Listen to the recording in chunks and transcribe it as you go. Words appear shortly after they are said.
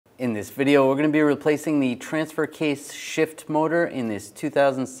In this video, we're going to be replacing the transfer case shift motor in this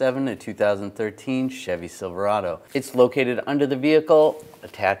 2007 to 2013 Chevy Silverado. It's located under the vehicle,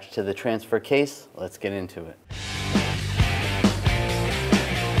 attached to the transfer case. Let's get into it.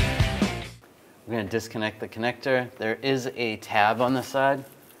 We're going to disconnect the connector. There is a tab on the side.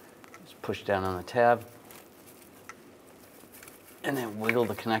 Just push down on the tab and then wiggle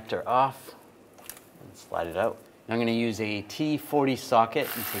the connector off and slide it out. I'm going to use a T40 socket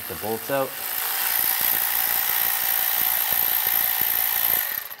and take the bolts out.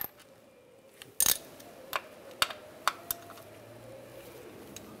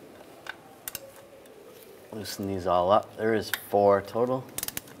 Loosen these all up. There is 4 total.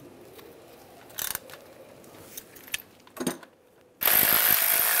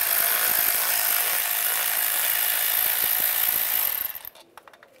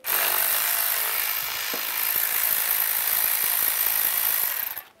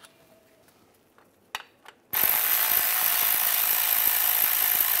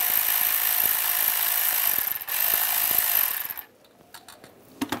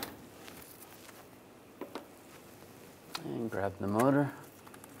 And grab the motor,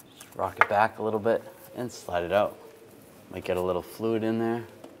 just rock it back a little bit and slide it out. Might get a little fluid in there.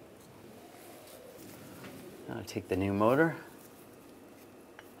 Now take the new motor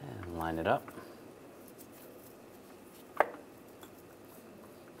and line it up.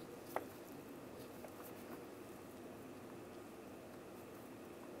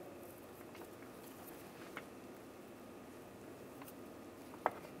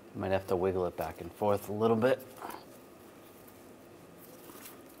 You might have to wiggle it back and forth a little bit.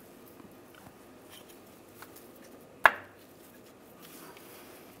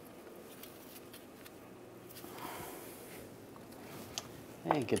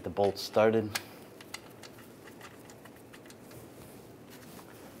 And get the bolts started.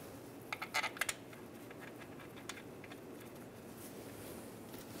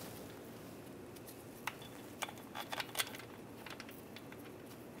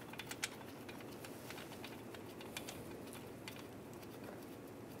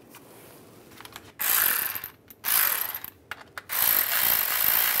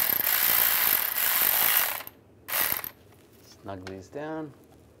 Snug these down.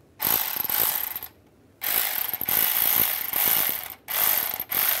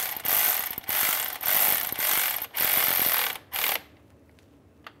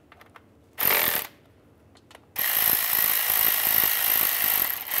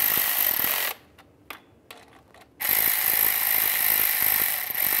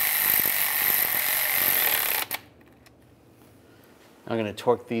 I'm going to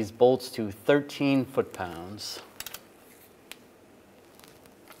torque these bolts to 13 foot-pounds.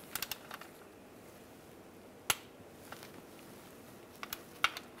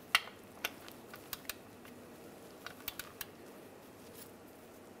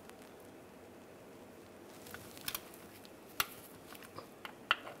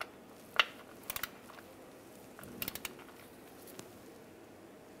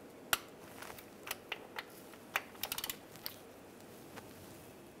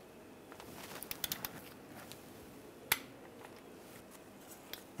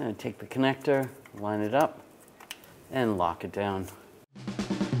 And take the connector, line it up, and lock it down.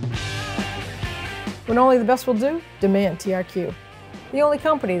 When only the best will do, demand TRQ. The only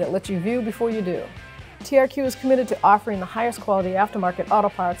company that lets you view before you do. TRQ is committed to offering the highest quality aftermarket auto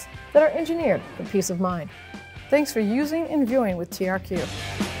parts that are engineered for peace of mind. Thanks for using and viewing with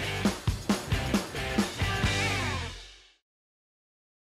TRQ.